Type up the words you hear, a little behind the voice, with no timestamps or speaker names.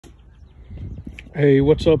Hey,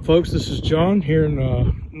 what's up, folks? This is John here in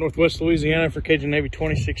Northwest Louisiana for Cajun Navy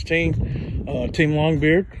 2016 Team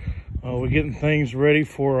Longbeard. We're getting things ready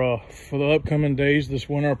for the upcoming days, this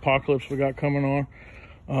winter apocalypse we got coming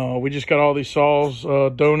on. We just got all these saws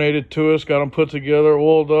donated to us, got them put together,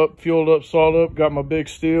 oiled up, fueled up, sawed up, got my big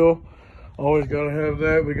steel. Always got to have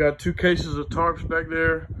that. We got 2 cases of tarps back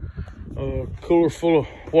there, cooler full of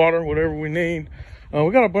water, whatever we need.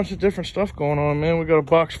 We got a bunch of different stuff going on, man. We got a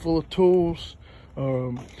box full of tools.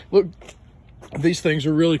 Look, these things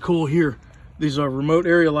are really cool here. These are remote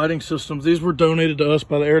area lighting systems. These were donated to us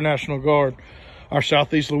by the Air National Guard. Our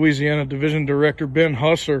Southeast Louisiana Division Director, Ben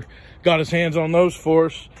Husser, got his hands on those for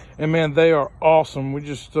us. And man, they are awesome. We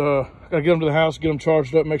just got to get them to the house, get them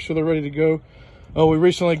charged up, make sure they're ready to go. We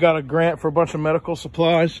recently got a grant for a bunch of medical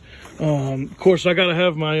supplies. Of course, I got to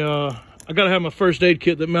have my first aid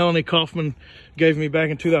kit that Melanie Kaufman gave me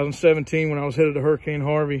back in 2017 when I was headed to Hurricane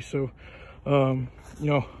Harvey. So, you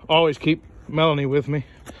know, always keep Melanie with me,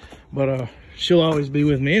 but she'll always be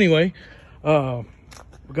with me anyway. We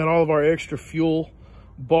got all of our extra fuel,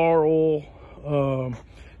 bar oil,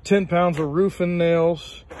 10 pounds of roofing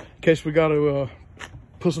nails in case we got to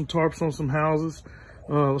put some tarps on some houses.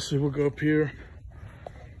 Let's see, we'll go up here.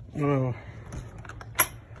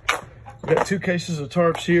 Got 2 cases of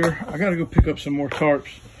tarps here. I gotta go pick up some more tarps,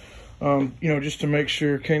 you know, just to make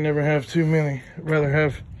sure. Can't never have too many. I'd rather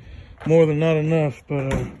have more than not enough. But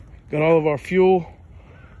got all of our fuel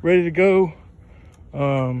ready to go.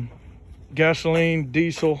 Gasoline,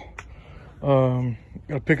 diesel. Gotta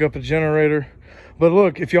pick up a generator. But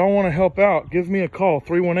look, if y'all want to help out, give me a call,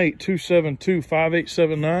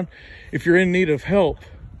 318-272-5879. If you're in need of help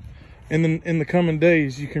in the coming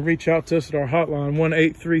days, you can reach out to us at our hotline,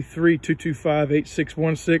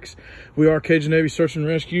 1-833-225-8616. We are Cajun Navy Search and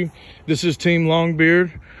Rescue. This is Team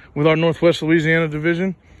Longbeard with our Northwest Louisiana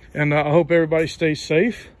Division. And I hope everybody stays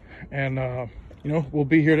safe. And, you know, we'll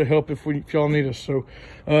be here to help if y'all need us. So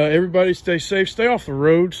everybody stay safe, stay off the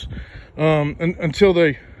roads until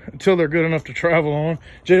they're good enough to travel on.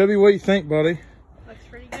 JW, what do you think, buddy? Looks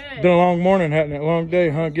pretty good. Been a long morning, hadn't it? Long day,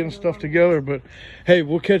 huh? Getting stuff together. But hey,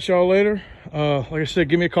 we'll catch y'all later. Like I said,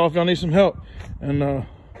 give me a call if y'all need some help. And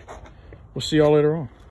we'll see y'all later on.